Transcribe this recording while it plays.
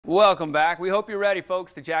Welcome back. We hope you're ready,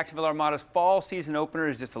 folks. The Jacksonville Armada's fall season opener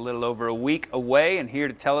is just a little over a week away, and here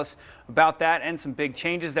to tell us about that and some big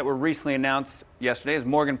changes that were recently announced yesterday is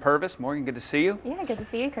Morgan Purvis. Morgan, good to see you. Yeah, good to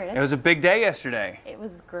see you, Curtis. It was a big day yesterday. It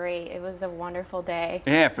was great. It was a wonderful day.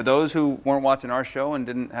 Yeah, for those who weren't watching our show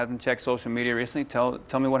and haven't checked social media recently, tell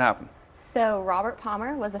me what happened. So Robert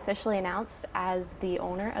Palmer was officially announced as the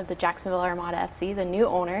owner of the Jacksonville Armada FC, the new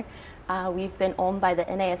owner. We've been owned by the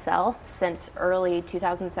NASL since early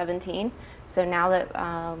 2017. So now that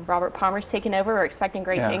Robert Palmer's taken over, we're expecting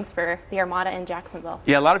great things for the Armada in Jacksonville.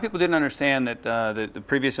 Yeah, a lot of people didn't understand that the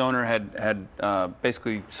previous owner had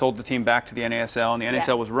basically sold the team back to the NASL, and the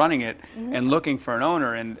NASL was running it and looking for an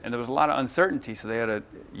owner, and there was a lot of uncertainty. So they had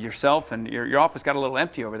yourself and your office got a little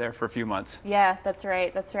empty over there for a few months. Yeah, that's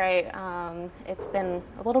right. That's right. It's been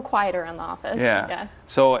a little quieter in the office. Yeah.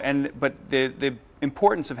 So but the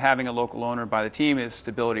importance of having a local owner by the team is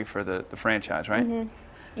stability for the franchise, right?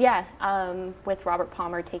 Yeah, with Robert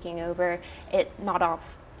Palmer taking over, it not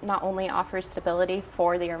only offers stability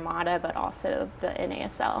for the Armada, but also the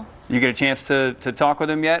NASL. You get a chance to talk with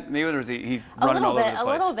him yet? Maybe, or is he running all over the place? A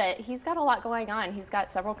little bit. He's got a lot going on. He's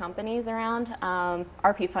got several companies around,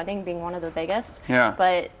 RP Funding being one of the biggest. Yeah.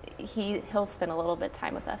 But he'll spend a little bit of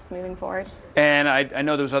time with us moving forward. And I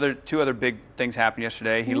know there was two other big things happened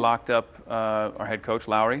yesterday. He locked up our head coach,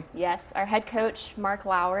 Lowry. Yes, our head coach, Mark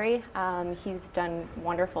Lowry. He's done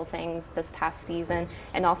wonderful things this past season.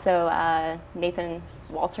 And also Nathan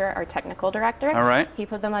Walter, our technical director. All right. He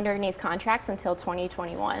put them underneath contracts until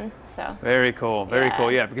 2021. So very cool, very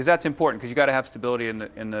cool. Yeah, because that's important because you got to have stability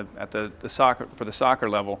at the soccer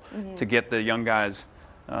level to get the young guys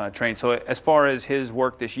trained. So as far as his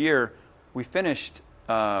work this year, we finished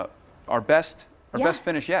our best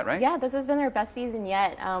finish yet, right? Yeah, this has been our best season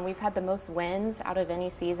yet. We've had the most wins out of any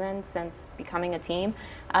season since becoming a team.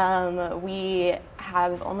 We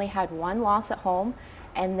have only had one loss at home.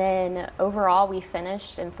 And then overall, we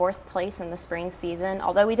finished in 4th place in the spring season.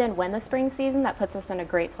 Although we didn't win the spring season, that puts us in a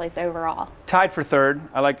great place overall. Tied for 3rd,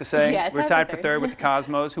 I like to say. Yeah, we're tied for 3rd with the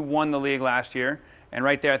Cosmos, who won the league last year. And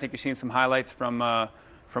right there, I think you've seen some highlights from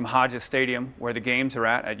Hodges Stadium, where the games are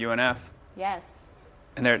at UNF. Yes.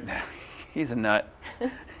 And he's a nut.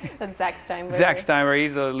 That's Zach Steinberg. Zach Steinberg,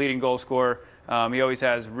 he's the leading goal scorer. He always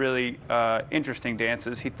has really interesting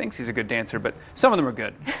dances. He thinks he's a good dancer, but some of them are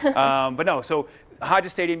good. But no, so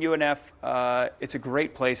Hodges Stadium, UNF, it's a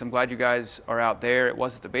great place. I'm glad you guys are out there. It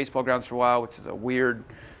was at the baseball grounds for a while, which is a weird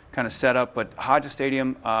kind of setup, but Hodges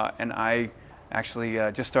Stadium, and I actually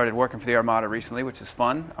just started working for the Armada recently, which is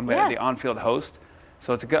fun. I'm the on-field host.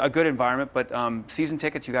 So it's a good environment, but season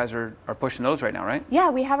tickets, you guys are pushing those right now, right?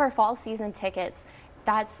 Yeah, we have our fall season tickets.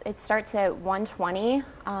 It starts at $120.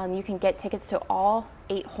 You can get tickets to all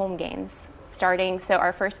 8 home games starting. So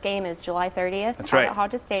our first game is July 30th. That's right. At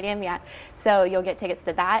Hodges Stadium, yeah. So you'll get tickets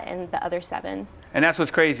to that and the other 7. And that's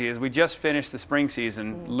what's crazy is we just finished the spring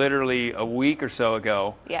season literally a week or so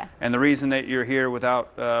ago. Yeah. And the reason that you're here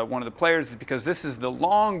without one of the players is because this is the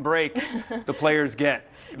long break the players get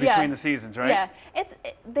between the seasons, right? Yeah,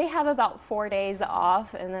 they have about 4 days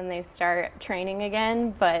off and then they start training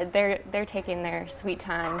again, but they're taking their sweet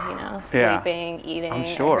time, sleeping, eating. I'm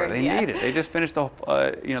sure they need it. They just finished the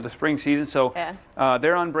the spring season, so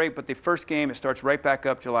they're on break. But the first game, it starts right back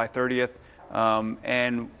up July 30th,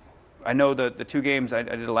 and I know the 2 games I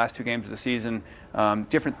did the last 2 games of the season,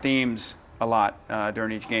 different themes a lot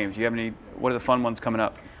during each game. Do you have any? What are the fun ones coming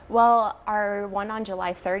up? Well, our one on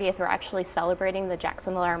July 30th, we're actually celebrating the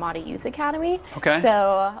Jacksonville Armada Youth Academy. Okay.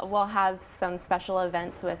 So we'll have some special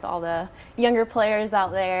events with all the younger players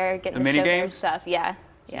out there getting to show their stuff. Yeah.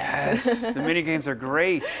 Yes, the mini games are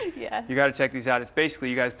great. Yeah. You got to check these out. It's basically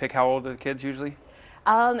you guys pick how old are the kids usually?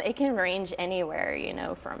 It can range anywhere,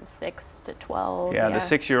 from 6 to 12. Yeah, the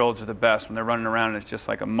 6-year-olds are the best when they're running around and it's just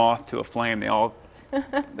like a moth to a flame. They all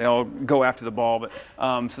go after the ball, but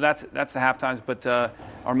so that's the half times. But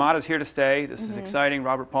Armada's here to stay. This is exciting.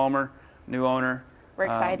 Robert Palmer, new owner. We're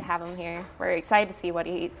excited to have him here. We're excited to see what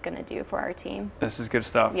he's going to do for our team. This is good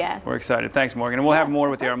stuff. Yeah, we're excited. Thanks, Morgan, and we'll have more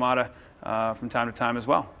with the Armada from time to time as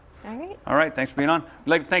well. All right. All right. Thanks for being on.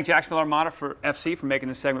 We'd like to thank Jacksonville Armada FC for making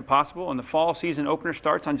this segment possible. And the fall season opener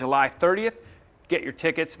starts on July 30th. Get your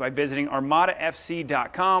tickets by visiting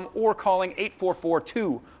armadafc.com or calling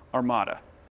 844-2-ARMADA.